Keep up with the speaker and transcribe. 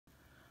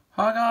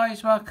Hi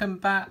guys, welcome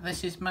back.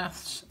 This is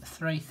Maths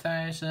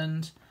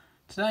 3000.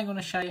 Today I'm going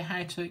to show you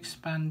how to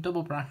expand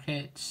double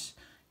brackets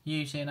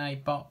using a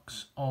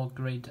box or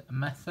grid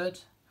method.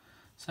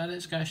 So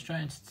let's go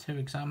straight into two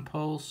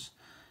examples.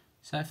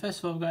 So first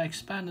of all, we've got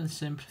expand and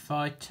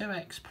simplify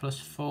 2x plus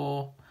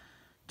 4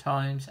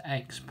 times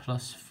x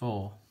plus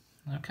 4.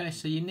 Okay,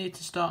 so you need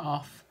to start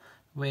off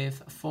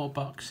with four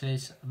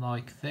boxes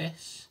like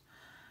this.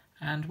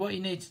 And what you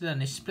need to do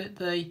is split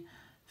the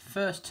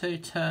first two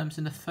terms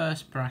in the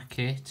first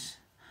bracket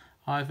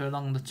either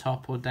along the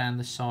top or down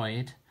the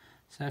side.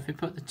 So if we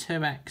put the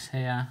 2x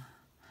here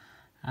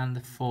and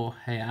the 4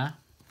 here,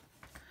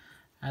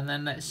 and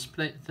then let's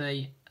split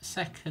the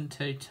second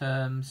two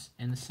terms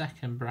in the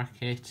second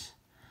bracket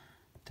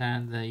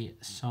down the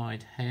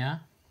side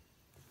here,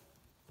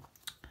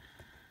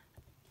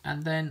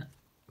 and then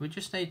we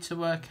just need to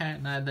work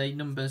out now the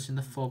numbers in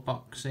the four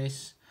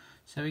boxes.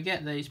 So we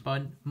get these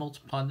by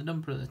multiplying the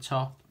number at the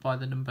top by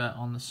the number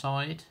on the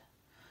side.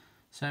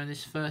 So in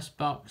this first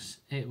box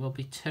it will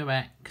be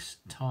 2x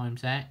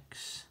times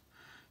x.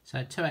 So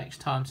 2x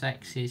times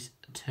x is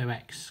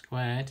 2x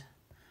squared,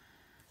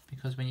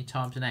 because when you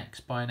times an x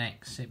by an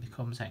x it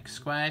becomes x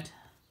squared.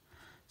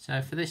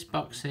 So for this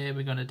box here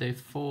we're going to do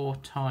 4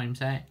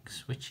 times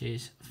x, which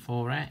is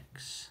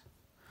 4x.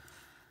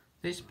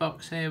 This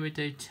box here we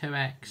do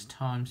 2x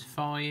times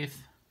 5,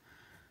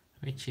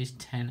 which is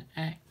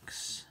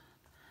 10x.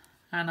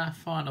 And our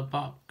final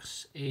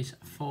box is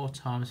 4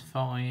 times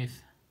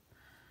 5,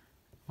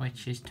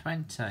 which is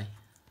 20.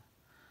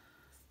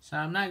 So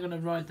I'm now going to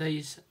write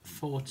these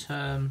four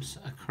terms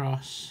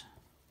across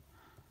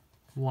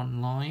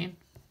one line.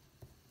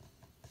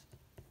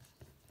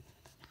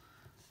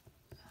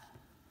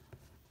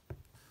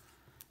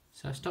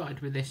 So I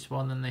started with this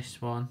one, then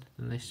this one,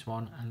 then this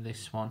one, and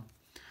this one.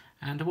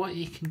 And what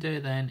you can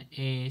do then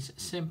is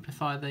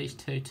simplify these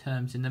two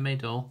terms in the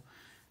middle,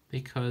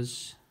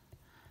 because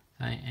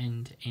they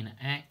end in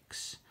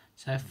x.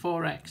 So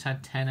 4x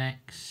had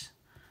 10x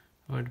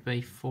would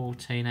be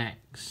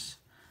 14x,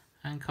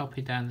 and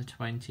copy down the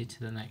 20 to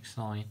the next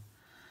line.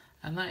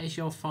 And that is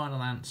your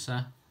final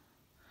answer.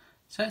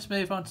 So let's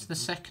move on to the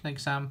second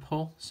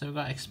example. So we've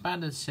got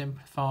expand and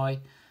simplify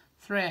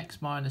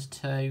 3x minus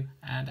 2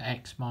 and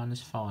x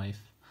minus 5.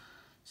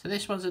 So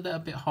this one's a little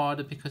bit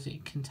harder because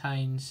it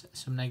contains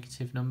some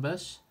negative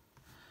numbers.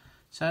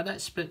 So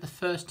let's split the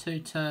first two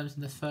terms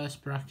in the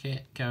first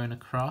bracket going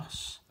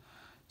across.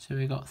 So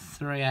we've got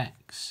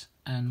 3x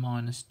and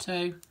minus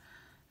 2,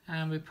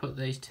 and we put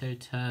these two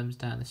terms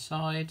down the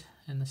side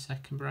in the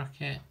second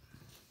bracket.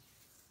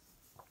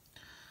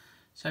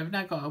 So we've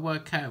now got to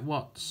work out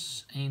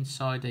what's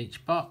inside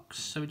each box.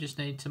 So we just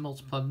need to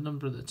multiply the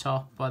number at the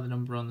top by the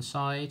number on the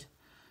side.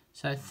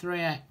 So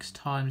 3x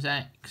times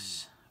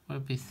x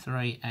would be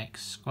 3x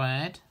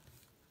squared.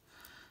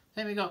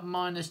 Then we got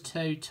minus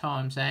 2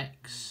 times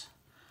x,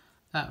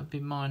 that would be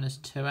minus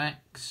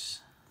 2x.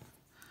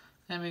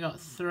 Then we got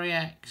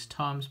 3x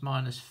times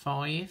minus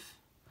 5,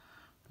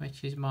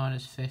 which is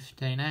minus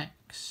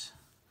 15x.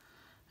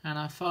 And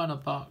our final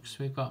box,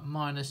 we've got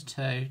minus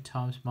 2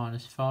 times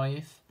minus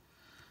 5.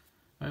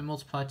 When we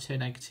multiply two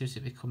negatives,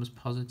 it becomes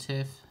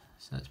positive.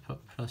 So let's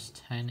put plus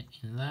 10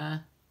 in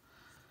there.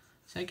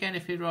 So again,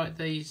 if we write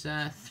these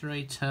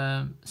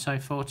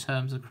four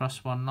terms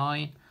across one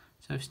line.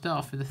 So we start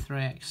off with the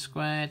 3x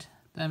squared.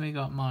 Then we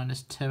got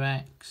minus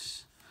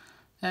 2x.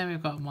 Then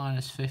we've got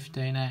minus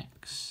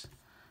 15x.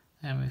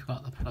 Then we've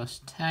got the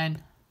plus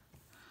 10.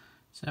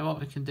 So what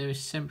we can do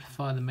is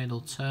simplify the middle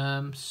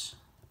terms.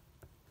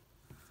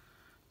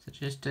 So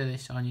just do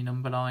this on your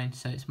number line.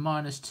 So it's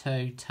minus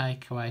 2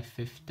 take away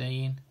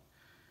 15,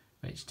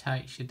 which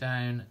takes you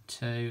down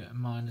to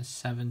minus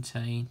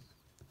 17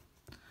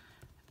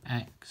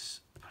 x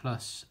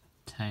plus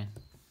 10.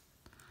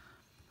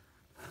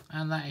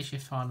 And that is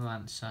your final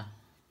answer.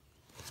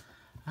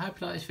 I hope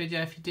you liked this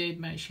video. If you did,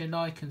 make sure you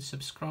like and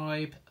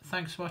subscribe.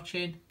 Thanks for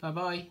watching. Bye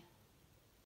bye.